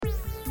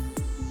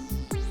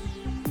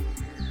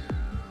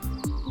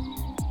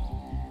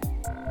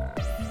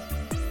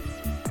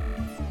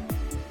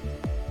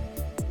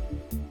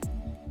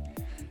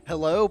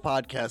Hello,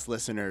 podcast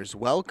listeners.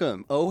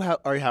 Welcome. How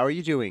are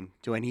you doing?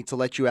 Do I need to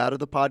let you out of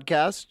the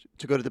podcast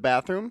to go to the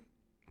bathroom?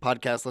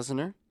 Podcast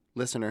listener,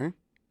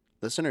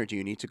 do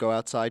you need to go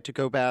outside to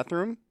go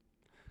bathroom?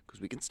 Because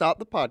we can stop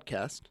the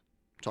podcast.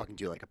 I'm talking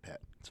to you like a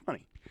pet. It's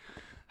funny.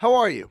 How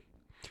are you?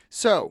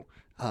 So,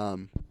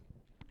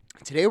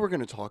 today we're going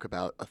to talk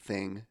about a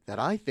thing that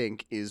I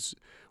think is,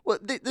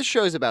 this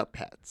show is about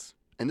pets.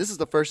 And this is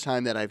the first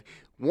time that I've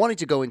wanted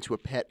to go into a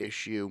pet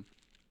issue.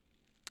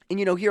 And,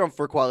 here on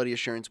For Quality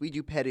Assurance, we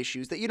do pet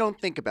issues that you don't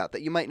think about,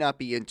 that you might not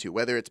be into,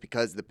 whether it's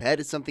because the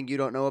pet is something you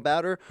don't know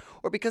about or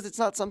because it's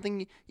not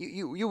something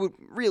you would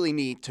really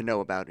need to know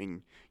about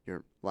in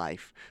your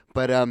life.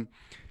 But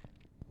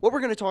what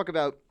we're going to talk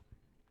about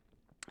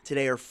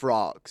today are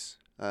frogs.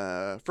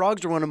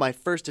 Frogs are one of my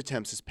first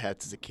attempts as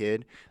pets as a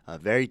kid.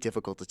 Very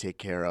difficult to take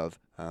care of.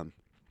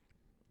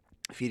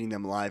 Feeding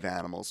them live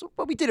animals,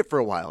 but we did it for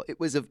a while.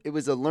 It was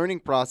a learning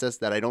process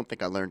that I don't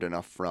think I learned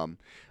enough from.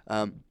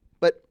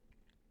 But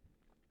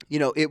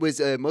it was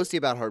mostly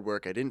about hard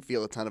work. I didn't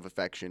feel a ton of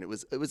affection. It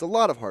was a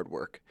lot of hard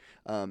work.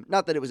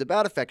 Not that it was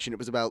about affection. It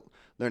was about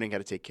learning how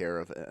to take care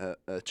of a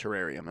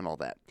terrarium and all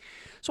that.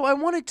 So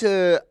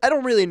I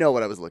don't really know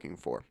what I was looking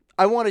for.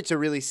 I wanted to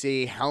really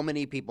see how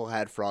many people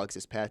had frogs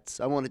as pets.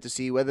 I wanted to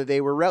see whether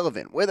they were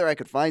relevant, whether I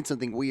could find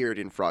something weird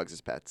in frogs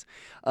as pets.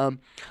 I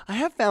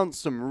have found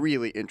some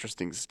really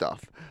interesting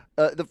stuff.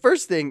 The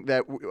first thing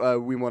that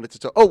we wanted to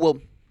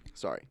talk...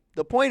 Sorry.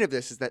 The point of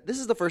this is that this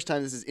is the first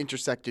time this is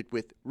intersected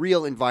with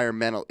real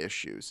environmental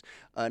issues.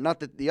 Not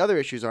that the other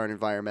issues aren't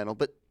environmental,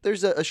 but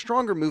there's a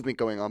stronger movement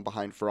going on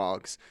behind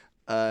frogs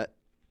that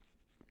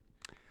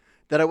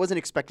I wasn't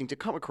expecting to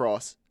come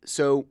across.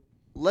 So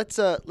let's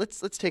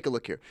take a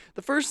look here.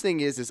 The first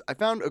thing is I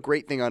found a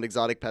great thing on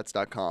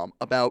exoticpets.com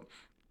about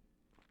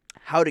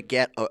how to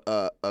get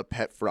a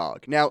pet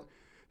frog. Now,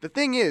 the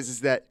thing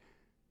is that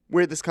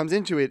where this comes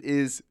into it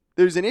is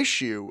there's an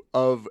issue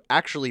of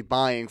actually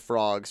buying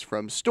frogs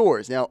from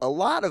stores. Now, a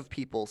lot of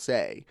people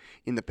say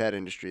in the pet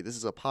industry, this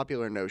is a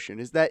popular notion,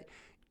 is that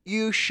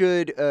you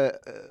should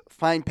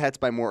find pets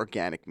by more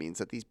organic means,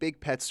 that these big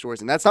pet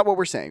stores, and that's not what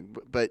we're saying,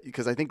 but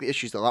because I think the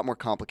issue is a lot more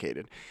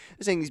complicated.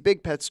 They're saying these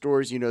big pet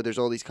stores, there's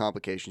all these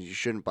complications. You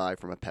shouldn't buy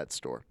from a pet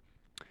store.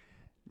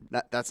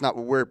 That's not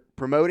what we're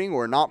promoting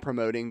or not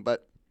promoting,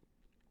 but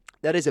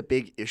that is a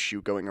big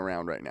issue going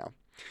around right now.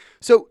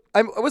 So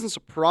I wasn't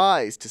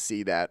surprised to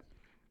see that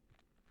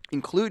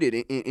included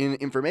in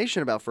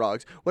information about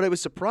frogs. What I was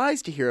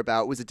surprised to hear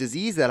about was a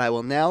disease that I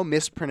will now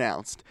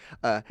mispronounce,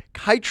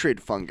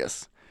 chytrid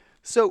fungus.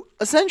 So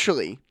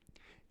essentially,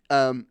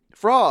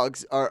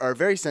 frogs are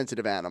very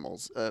sensitive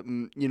animals.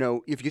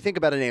 If you think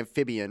about an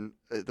amphibian,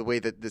 the way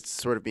that this is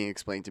sort of being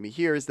explained to me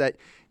here is that,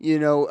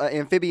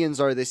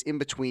 amphibians are this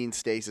in-between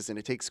stasis, and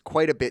it takes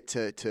quite a bit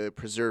to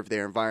preserve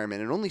their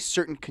environment, and only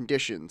certain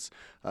conditions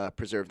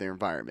preserve their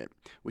environment,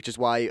 which is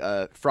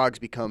why frogs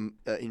become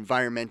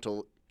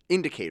environmental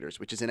indicators,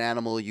 which is an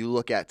animal you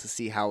look at to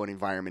see how an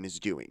environment is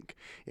doing.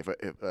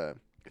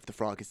 If the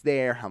frog is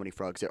there, how many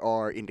frogs there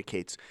are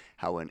indicates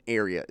how an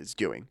area is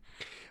doing.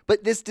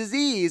 But this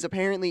disease,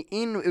 apparently,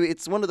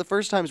 it's one of the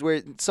first times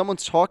where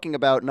someone's talking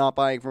about not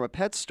buying from a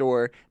pet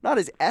store, not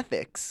as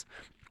ethics,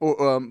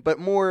 but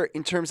more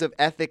in terms of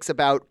ethics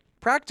about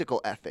practical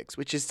ethics,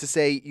 which is to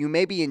say you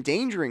may be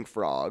endangering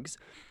frogs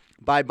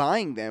by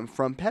buying them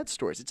from pet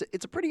stores.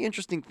 It's a pretty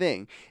interesting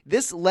thing.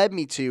 This led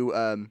me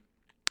to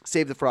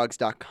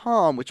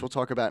SaveTheFrogs.com, which we'll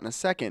talk about in a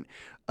second.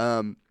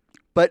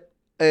 But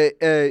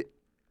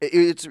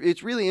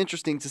it's really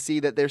interesting to see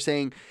that they're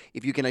saying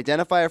if you can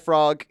identify a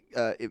frog,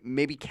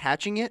 maybe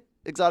catching it,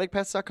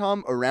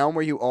 exoticpets.com, around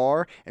where you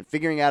are and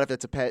figuring out if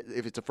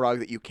it's a frog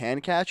that you can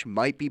catch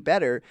might be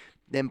better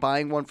than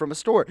buying one from a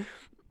store.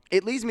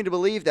 It leads me to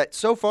believe that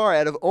so far,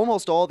 out of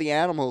almost all the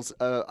animals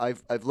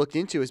I've looked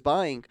into as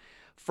buying,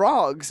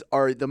 frogs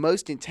are the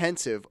most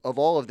intensive of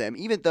all of them,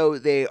 even though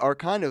they are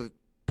kind of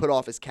put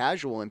off as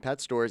casual in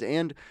pet stores,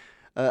 and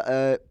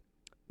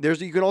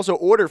you can also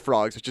order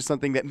frogs, which is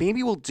something that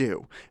maybe we'll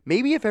do.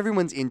 Maybe if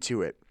everyone's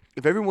into it,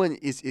 if everyone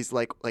is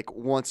like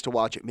wants to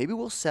watch it, maybe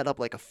we'll set up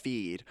like a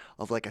feed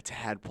of like a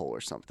tadpole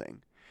or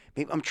something.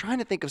 Maybe I'm trying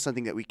to think of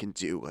something that we can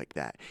do like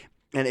that.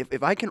 And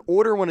if I can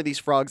order one of these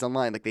frogs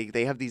online, like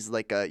they have these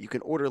like you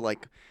can order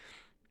like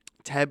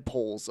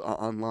tadpoles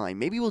online.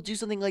 Maybe we'll do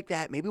something like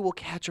that. Maybe we'll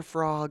catch a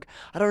frog.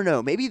 I don't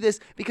know. Maybe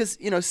because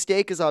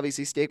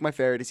Steak, my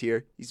ferret, is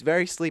here. He's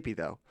very sleepy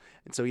though,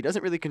 and so he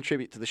doesn't really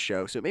contribute to the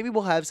show. So maybe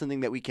we'll have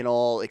something that we can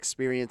all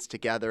experience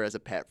together as a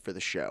pet for the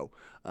show.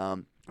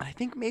 I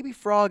think maybe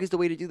frog is the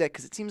way to do that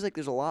because it seems like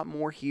there's a lot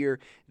more here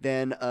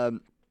than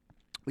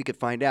we could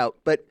find out.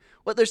 But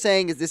what they're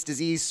saying is this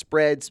disease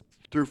spreads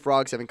through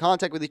frogs having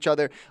contact with each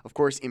other. Of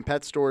course, in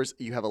pet stores,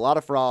 you have a lot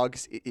of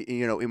frogs,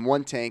 in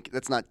one tank.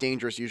 That's not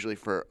dangerous usually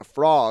for a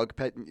frog.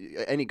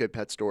 Any good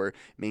pet store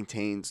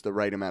maintains the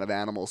right amount of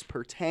animals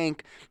per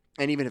tank.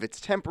 And even if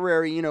it's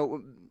temporary,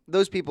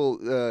 those people,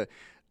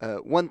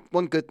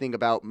 one good thing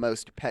about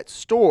most pet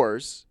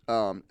stores,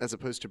 as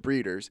opposed to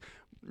breeders,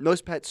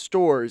 most pet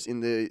stores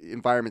in the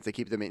environments they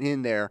keep them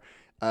in there,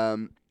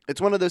 it's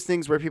one of those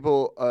things where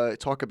people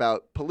talk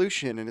about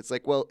pollution, and it's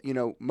like, well,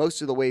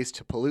 most of the ways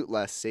to pollute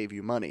less save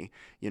you money.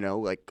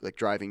 Like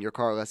driving your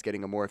car less,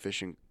 getting a more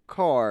efficient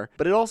car,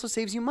 but it also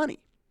saves you money.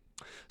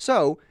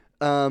 So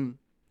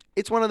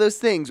it's one of those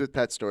things with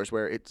pet stores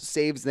where it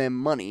saves them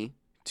money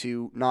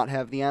to not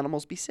have the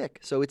animals be sick.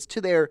 So it's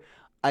to their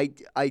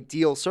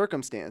ideal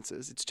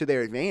circumstances. It's to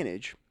their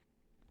advantage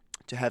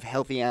to have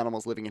healthy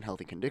animals living in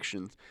healthy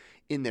conditions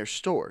in their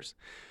stores.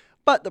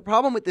 But the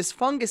problem with this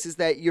fungus is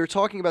that you're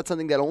talking about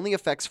something that only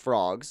affects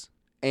frogs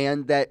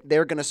and that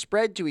they're going to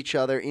spread to each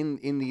other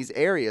in these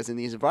areas, in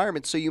these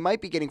environments. So you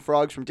might be getting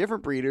frogs from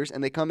different breeders,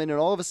 and they come in, and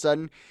all of a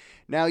sudden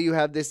now you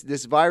have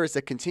this virus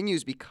that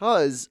continues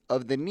because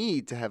of the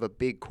need to have a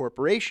big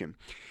corporation.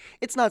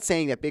 It's not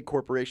saying that big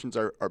corporations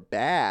are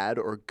bad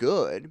or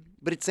good,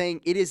 but it's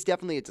saying it is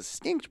definitely a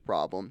distinct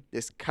problem,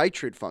 this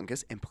chytrid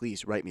fungus. And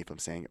please write me if I'm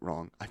saying it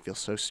wrong. I feel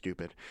so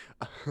stupid.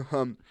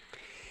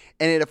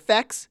 And it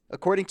affects,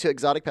 according to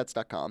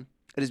exoticpets.com,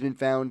 it has been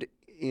found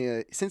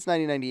since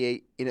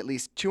 1998 in at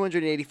least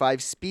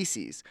 285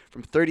 species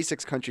from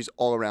 36 countries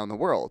all around the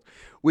world,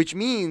 which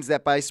means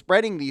that by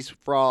spreading these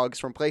frogs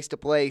from place to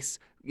place,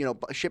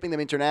 shipping them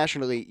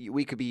internationally,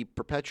 we could be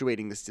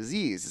perpetuating this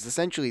disease. It's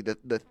essentially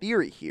the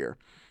theory here.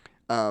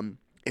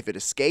 If it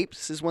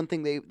escapes, is one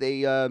thing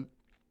they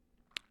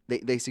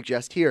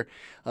suggest here.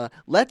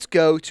 Let's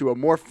go to a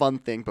more fun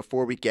thing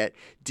before we get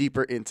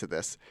deeper into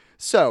this.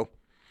 So,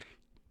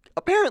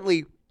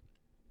 apparently,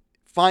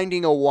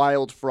 finding a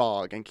wild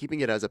frog and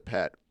keeping it as a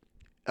pet,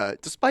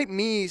 despite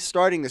me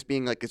starting this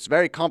being like it's a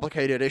very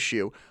complicated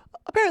issue,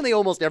 apparently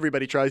almost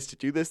everybody tries to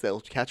do this. They'll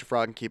catch a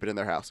frog and keep it in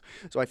their house.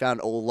 So I found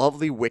a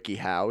lovely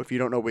WikiHow. If you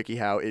don't know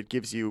WikiHow, it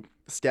gives you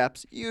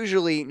steps,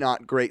 usually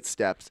not great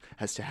steps,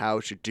 as to how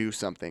to do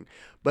something.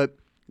 But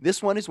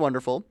this one is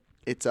wonderful.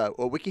 It's a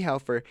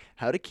WikiHow for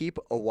how to keep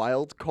a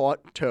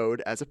wild-caught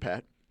toad as a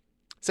pet.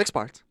 6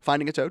 parts: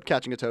 finding a toad,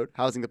 catching a toad,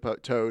 housing the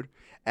toad,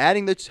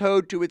 adding the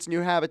toad to its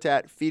new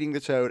habitat, feeding the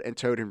toad, and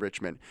toad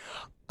enrichment.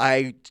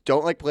 I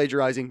don't like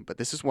plagiarizing, but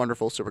this is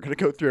wonderful, so we're going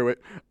to go through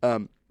it.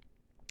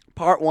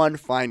 Part 1,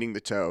 finding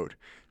the toad.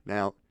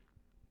 Now,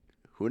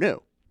 who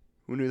knew?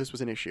 Who knew this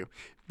was an issue?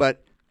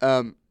 But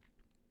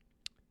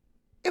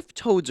if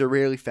toads are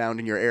rarely found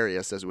in your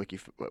area, says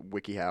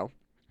WikiHow,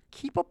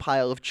 keep a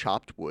pile of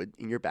chopped wood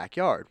in your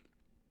backyard,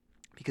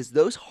 because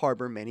those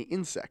harbor many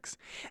insects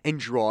and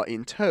draw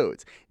in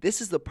toads.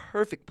 This is the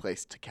perfect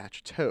place to catch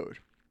a toad.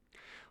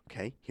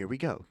 Okay, here we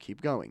go.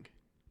 Keep going.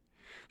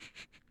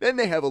 Then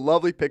they have a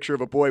lovely picture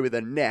of a boy with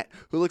a net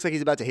who looks like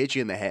he's about to hit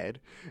you in the head.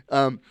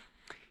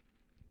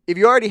 If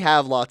you already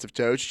have lots of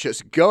toads,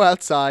 just go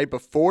outside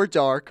before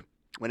dark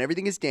when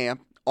everything is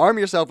damp, arm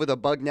yourself with a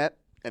bug net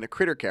and a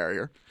critter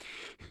carrier.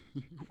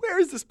 Where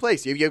is this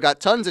place? You've got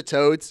tons of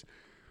toads.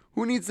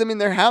 Who needs them in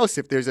their house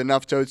if there's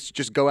enough toads to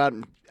just go out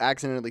and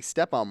accidentally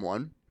step on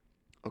one?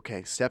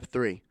 Okay, step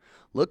 3.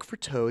 Look for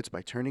toads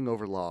by turning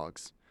over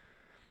logs.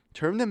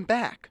 Turn them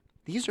back.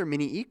 These are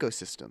mini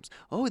ecosystems.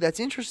 Oh, that's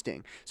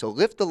interesting. So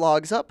lift the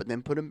logs up and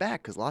then put them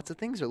back, because lots of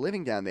things are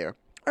living down there.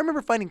 I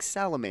remember finding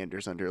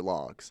salamanders under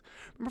logs.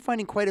 I remember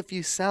finding quite a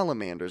few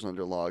salamanders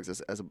under logs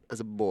as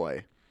a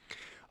boy.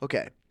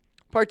 Okay,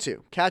 part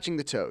 2, catching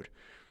the toad.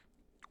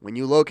 When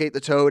you locate the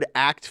toad,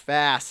 act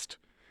fast.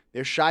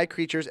 They're shy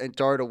creatures and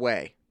dart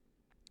away.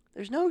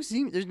 There's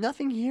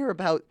nothing here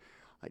about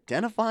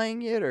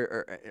identifying it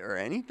or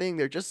anything.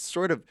 They're just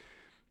sort of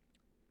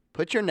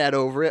put your net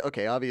over it.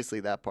 Okay, obviously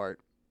that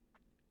part.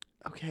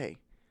 Okay.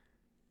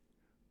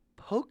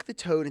 Poke the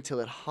toad until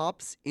it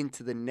hops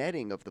into the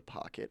netting of the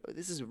pocket.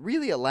 This is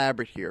really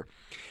elaborate here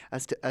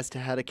as to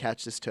how to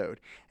catch this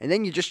toad. And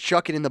then you just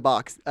chuck it in the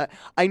box.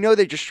 I know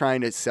they're just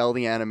trying to sell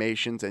the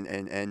animations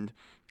and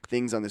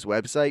things on this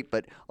website,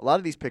 but a lot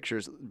of these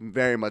pictures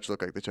very much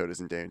look like the toad is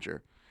in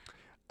danger.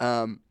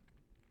 And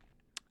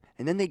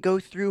then they go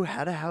through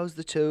how to house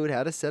the toad,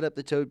 how to set up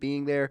the toad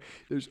being there.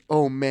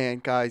 Oh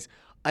man, guys,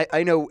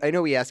 I know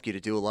we ask you to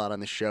do a lot on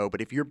the show,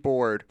 but if you're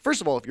bored,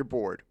 first of all, if you're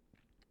bored,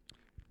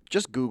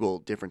 just Google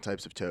different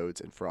types of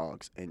toads and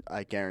frogs, and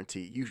I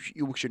guarantee you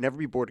should never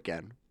be bored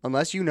again.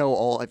 Unless you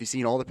know have you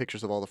seen all the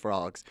pictures of all the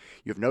frogs,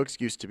 you have no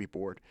excuse to be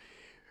bored.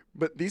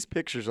 But these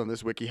pictures on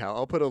this WikiHow,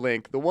 I'll put a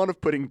link. The one of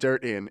putting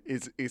dirt in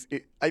is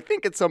I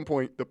think at some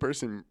point the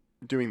person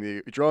doing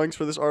the drawings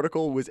for this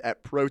article was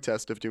at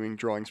protest of doing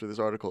drawings for this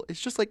article.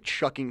 It's just like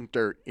chucking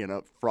dirt in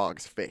a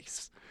frog's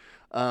face.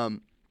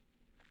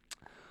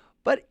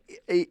 But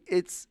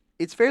it's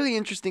fairly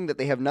interesting that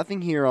they have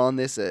nothing here on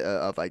this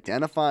of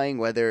identifying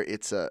whether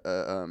it's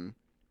a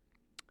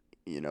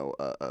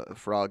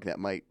frog that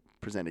might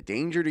present a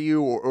danger to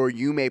you, or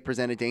you may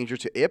present a danger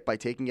to it by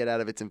taking it out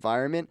of its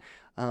environment.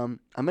 I'm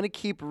going to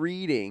keep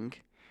reading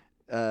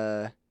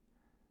so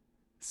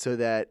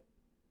that,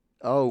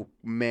 oh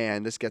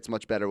man, this gets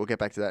much better. We'll get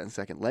back to that in a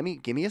second.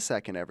 Give me a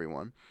second,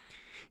 everyone.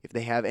 If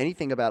they have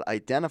anything about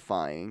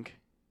identifying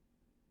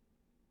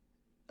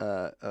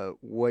how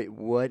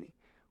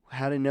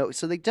to know.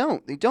 So they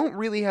don't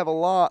really have a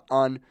lot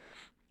on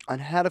on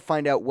how to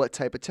find out what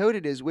type of toad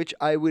it is, which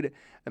I would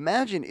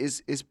imagine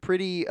is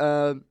pretty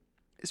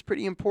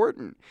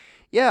important.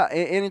 Yeah,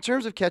 and in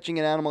terms of catching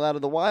an animal out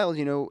of the wild,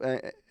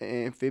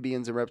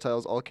 amphibians and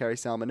reptiles all carry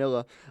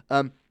salmonella.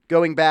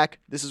 Going back,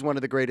 this is one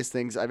of the greatest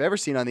things I've ever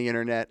seen on the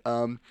internet.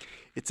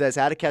 It says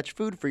how to catch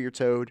food for your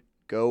toad.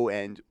 Go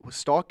and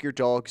stalk your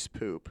dog's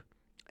poop,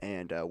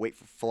 and wait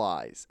for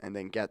flies, and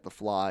then get the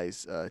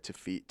flies to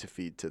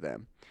feed to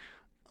them.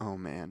 Oh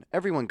man,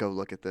 everyone go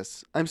look at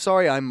this. I'm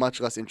sorry I'm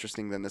much less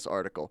interesting than this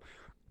article.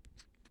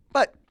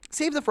 But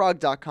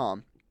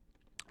SaveTheFrog.com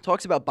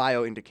talks about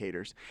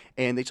bioindicators,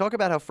 and they talk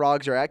about how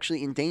frogs are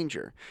actually in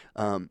danger.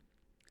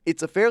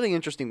 It's a fairly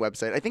interesting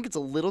website. I think it's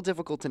a little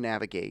difficult to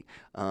navigate.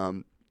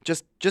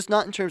 Just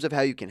not in terms of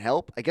how you can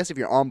help. I guess if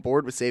you're on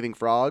board with saving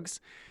frogs,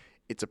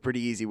 it's a pretty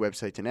easy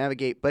website to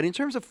navigate. But in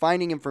terms of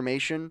finding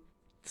information,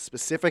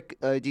 specific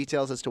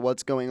details as to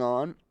what's going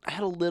on, I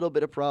had a little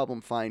bit of problem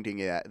finding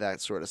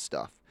that sort of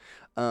stuff.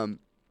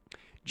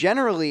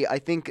 Generally, I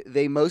think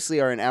they mostly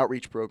are an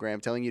outreach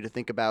program telling you to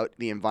think about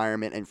the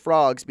environment and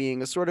frogs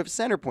being a sort of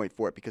center point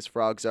for it, because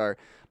frogs are,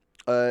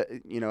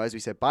 as we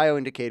said,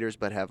 bioindicators,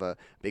 but have a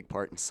big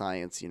part in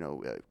science.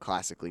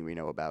 Classically, we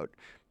know about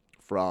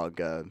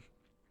frog,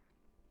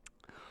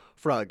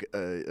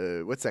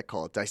 what's that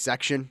called?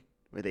 Dissection,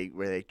 where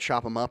they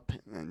chop them up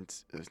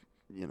and,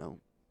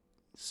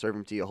 serve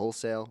them to you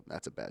wholesale.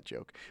 That's a bad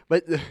joke.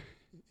 But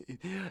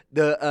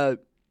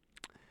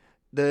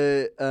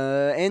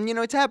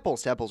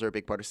tadpoles are a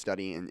big part of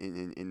study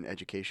in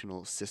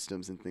educational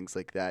systems and things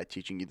like that,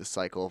 teaching you the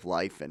cycle of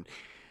life and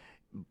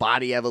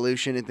body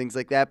evolution and things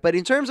like that. But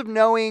in terms of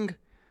knowing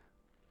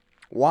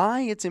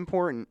why it's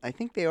important, I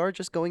think they are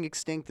just going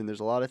extinct, and there's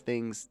a lot of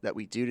things that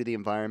we do to the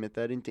environment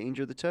that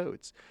endanger the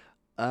toads.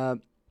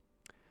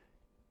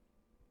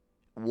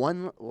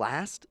 One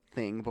last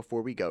thing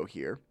before we go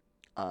here.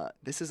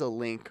 This is a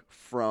link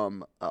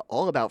from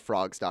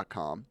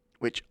allaboutfrogs.com,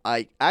 which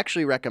I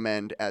actually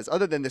recommend as,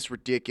 other than this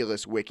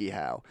ridiculous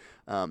WikiHow,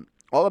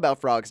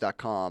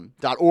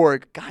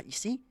 allaboutfrogs.org. God, you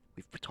see,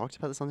 we've talked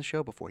about this on the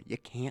show before. You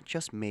can't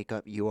just make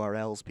up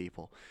URLs,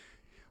 people.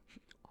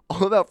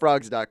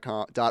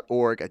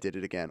 Allaboutfrogs.org, I did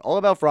it again.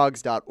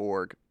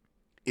 Allaboutfrogs.org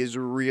is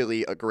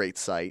really a great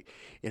site.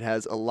 It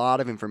has a lot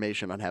of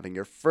information on having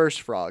your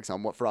first frogs,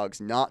 on what frogs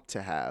not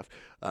to have.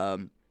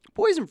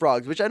 Poison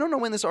frogs, which I don't know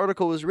when this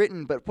article was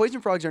written, but poison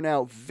frogs are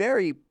now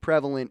very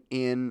prevalent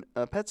in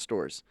pet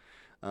stores.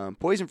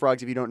 Poison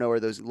frogs, if you don't know, are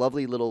those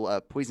lovely little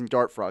poison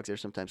dart frogs, they're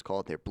sometimes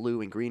called. They're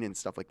blue and green and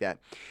stuff like that.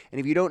 And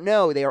if you don't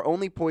know, they are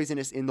only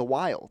poisonous in the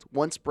wild.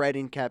 Once bred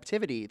in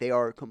captivity, they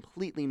are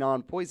completely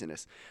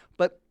non-poisonous.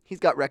 But he's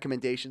got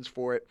recommendations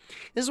for it.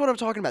 This is what I'm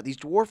talking about, these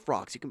dwarf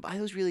frogs. You can buy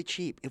those really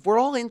cheap. If we're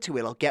all into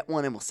it, I'll get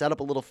one and we'll set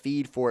up a little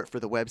feed for it for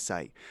the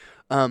website.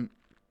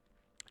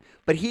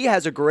 But he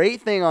has a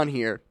great thing on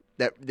here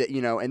that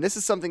and this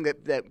is something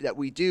that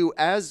we do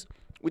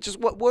which is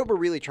what we're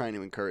really trying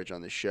to encourage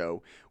on this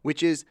show,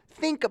 which is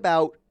think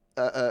about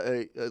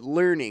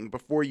learning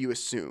before you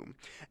assume.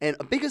 And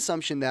a big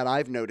assumption that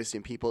I've noticed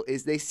in people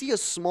is they see a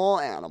small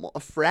animal, a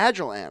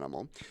fragile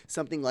animal,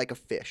 something like a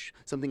fish,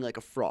 something like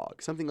a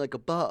frog, something like a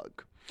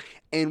bug.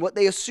 And what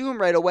they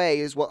assume right away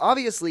is, well,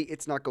 obviously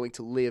it's not going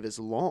to live as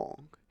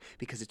long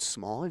because it's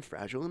small and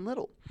fragile and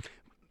little.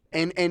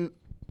 And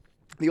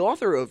the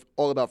author of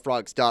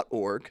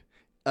allaboutfrogs.org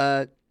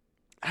has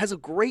a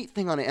great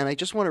thing on it, and I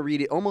just want to read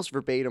it almost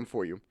verbatim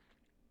for you.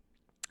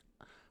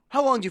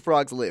 How long do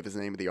frogs live is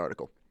the name of the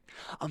article.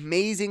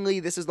 Amazingly,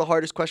 this is the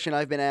hardest question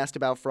I've been asked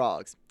about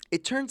frogs.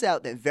 It turns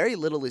out that very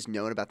little is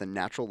known about the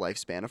natural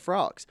lifespan of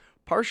frogs,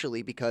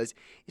 partially because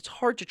it's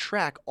hard to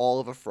track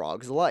all of a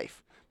frog's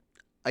life.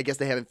 I guess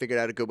they haven't figured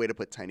out a good way to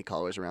put tiny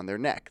collars around their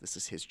neck. This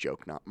is his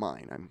joke, not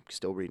mine. I'm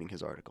still reading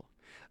his article.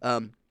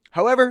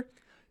 However,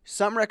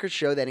 some records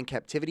show that in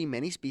captivity,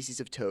 many species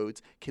of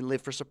toads can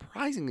live for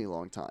surprisingly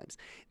long times.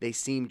 They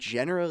seem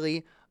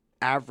generally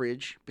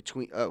average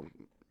between... Oh,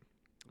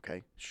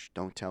 okay. Shh,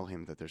 don't tell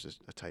him that there's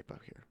a typo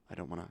here. I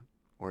don't want to...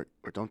 Or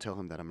don't tell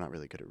him that I'm not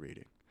really good at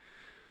reading.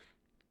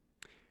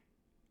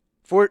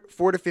 4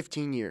 to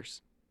 15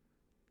 years.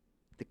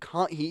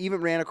 He even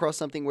ran across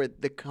something where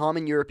the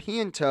common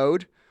European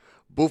toad,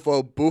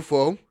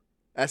 Bufo,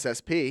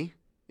 SSP,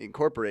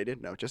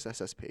 Incorporated, no, just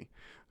SSP,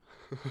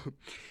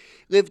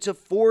 lived to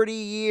 40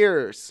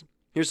 years.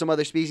 Here's some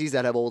other species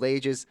that have old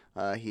ages.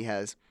 He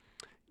has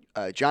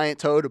a giant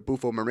toad,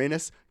 Bufo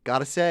marinus.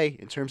 Gotta say,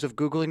 in terms of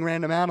Googling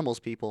random animals,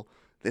 people,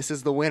 this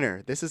is the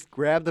winner. This is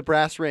grab the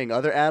brass ring.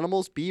 Other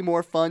animals, be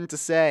more fun to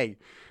say.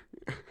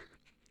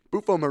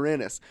 Bufo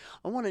marinus.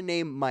 I want to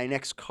name my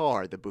next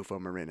car the Bufo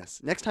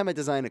marinus. Next time I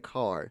design a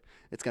car,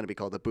 it's going to be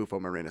called the Bufo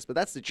marinus. But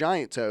that's the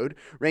giant toad,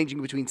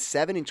 ranging between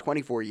 7 and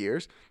 24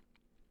 years.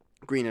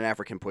 Green and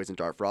African poison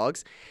dart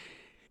frogs.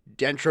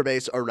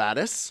 Dentrobase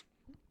auratus,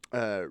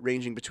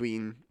 ranging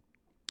between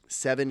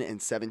 7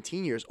 and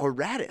 17 years.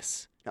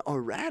 Auratus. Now,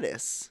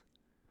 auratus,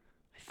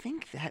 I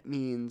think that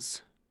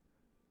means...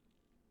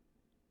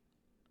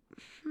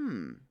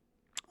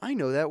 I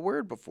know that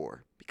word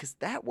before because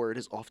that word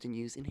is often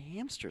used in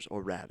hamsters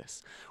or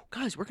ratus.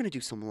 Guys, we're going to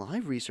do some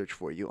live research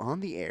for you on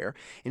the air,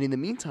 and in the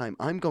meantime,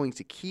 I'm going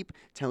to keep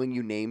telling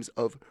you names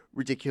of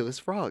ridiculous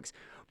frogs.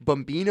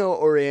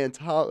 Bombino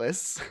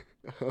orientalis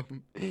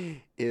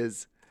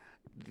is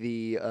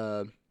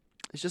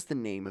it's just the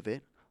name of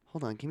it.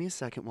 Hold on, give me a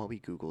second while we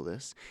Google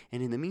this.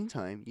 And in the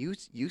meantime,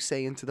 you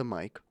say into the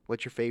mic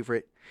what's your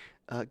favorite.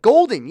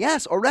 Golden,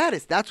 yes,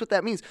 Auratus. That's what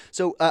that means.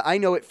 So I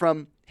know it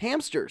from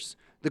hamsters.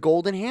 The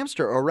golden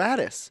hamster,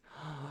 Auratus.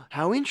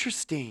 How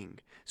interesting.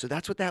 So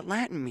that's what that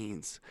Latin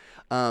means.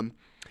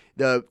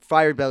 The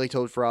fired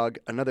belly-toed frog,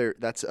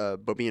 that's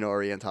Bobina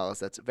orientalis.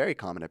 That's very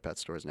common at pet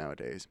stores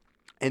nowadays.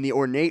 And the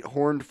ornate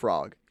horned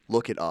frog,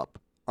 look it up.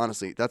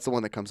 Honestly, that's the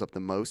one that comes up the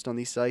most on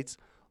these sites.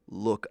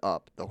 Look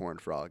up the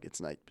horned frog.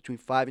 It's nice. Between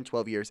 5 and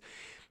 12 years.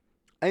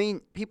 I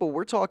mean, people,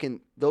 we're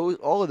talking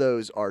all of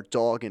those are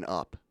dog and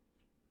up.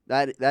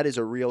 That is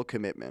a real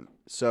commitment.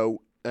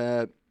 So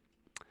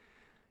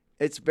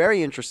it's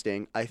very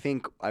interesting. I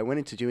think I went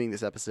into doing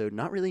this episode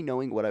not really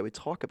knowing what I would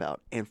talk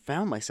about and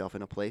found myself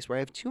in a place where I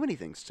have too many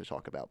things to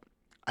talk about.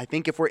 I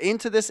think if we're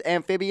into this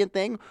amphibian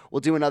thing,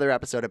 we'll do another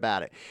episode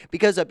about it.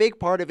 Because a big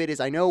part of it is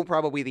I know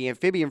probably the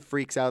amphibian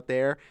freaks out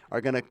there are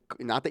going to,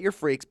 not that you're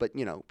freaks, but,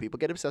 people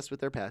get obsessed with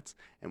their pets,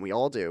 and we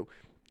all do.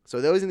 So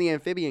those in the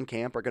amphibian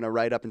camp are going to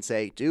write up and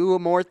say, do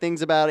more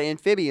things about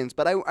amphibians.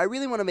 But I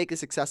really want to make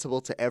this accessible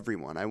to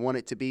everyone. I want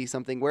it to be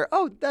something where,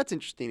 oh, that's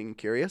interesting and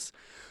curious.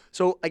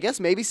 So I guess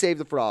maybe save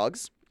the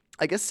frogs.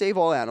 I guess save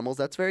all animals.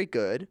 That's very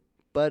good.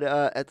 But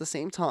at the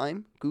same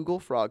time, Google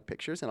frog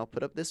pictures, and I'll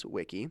put up this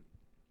wiki.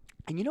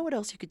 And you know what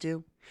else you could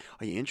do?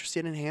 Are you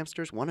interested in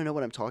hamsters? Want to know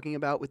what I'm talking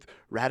about with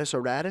Ratus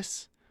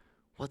auratus?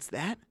 What's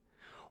that?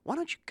 Why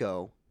don't you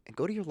go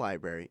to your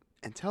library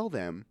and tell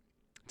them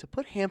to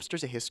put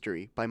Hamsters: A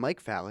History by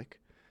Mike Fallick,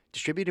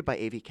 distributed by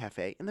AV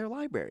Cafe, in their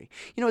library.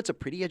 It's a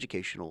pretty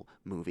educational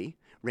movie.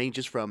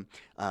 Ranges from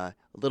a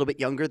little bit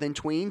younger than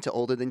tween to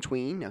older than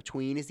tween. Now,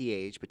 tween is the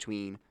age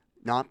between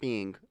not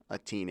being a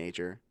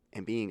teenager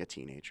and being a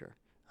teenager.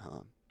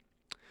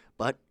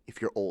 But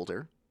if you're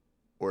older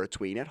or a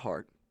tween at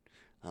heart,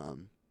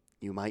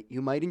 you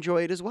might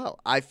enjoy it as well.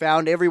 I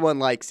found everyone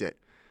likes it.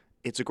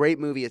 It's a great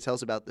movie. It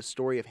tells about the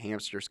story of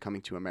hamsters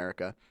coming to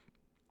America.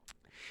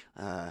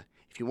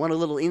 If you want a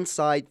little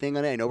inside thing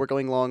on it, I know we're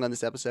going long on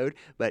this episode,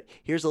 but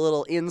here's a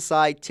little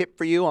inside tip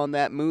for you on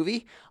that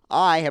movie.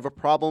 I have a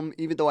problem,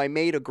 even though I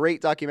made a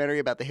great documentary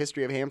about the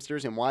history of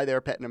hamsters and why they're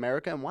a pet in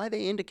America and why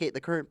they indicate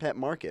the current pet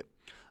market.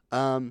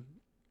 I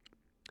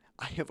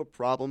have a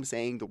problem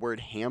saying the word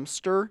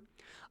hamster.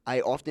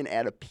 I often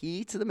add a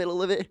P to the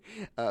middle of it.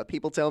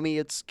 People tell me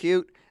it's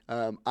cute.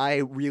 I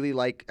really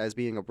like, as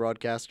being a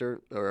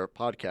broadcaster, or a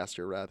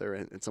podcaster rather,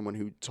 and someone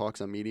who talks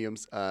on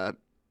mediums,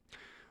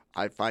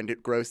 I find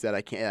it gross that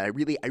I can't.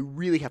 I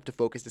really have to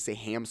focus to say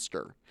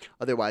hamster.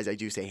 Otherwise, I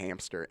do say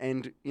hamster.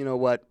 And you know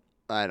what?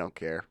 I don't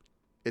care.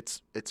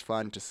 It's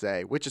fun to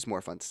say. Which is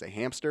more fun to say,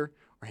 hamster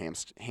or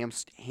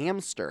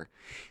hamster?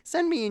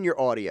 Send me in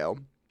your audio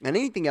and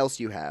anything else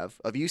you have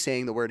of you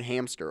saying the word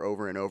hamster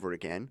over and over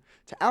again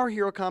to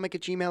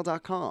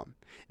ourherocomic@gmail.com.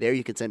 There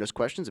you can send us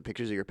questions and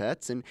pictures of your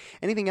pets and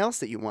anything else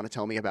that you want to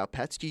tell me about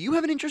pets. Do you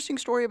have an interesting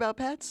story about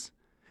pets?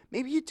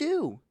 Maybe you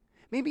do.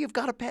 Maybe you've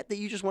got a pet that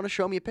you just want to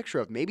show me a picture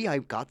of. Maybe I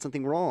got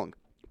something wrong.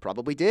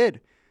 Probably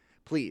did.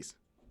 Please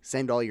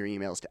send all your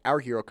emails to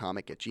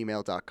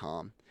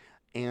ourherocomic@gmail.com.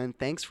 And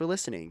thanks for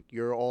listening.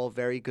 You're all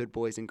very good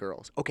boys and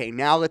girls. Okay,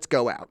 now let's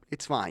go out.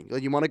 It's fine.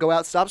 You want to go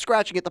out? Stop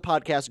scratching at the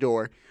podcast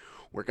door.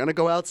 We're going to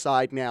go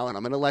outside now, and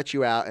I'm going to let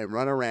you out and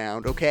run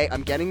around. Okay,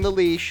 I'm getting the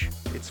leash.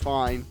 It's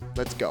fine.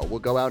 Let's go. We'll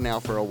go out now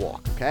for a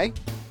walk, okay?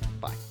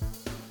 Bye.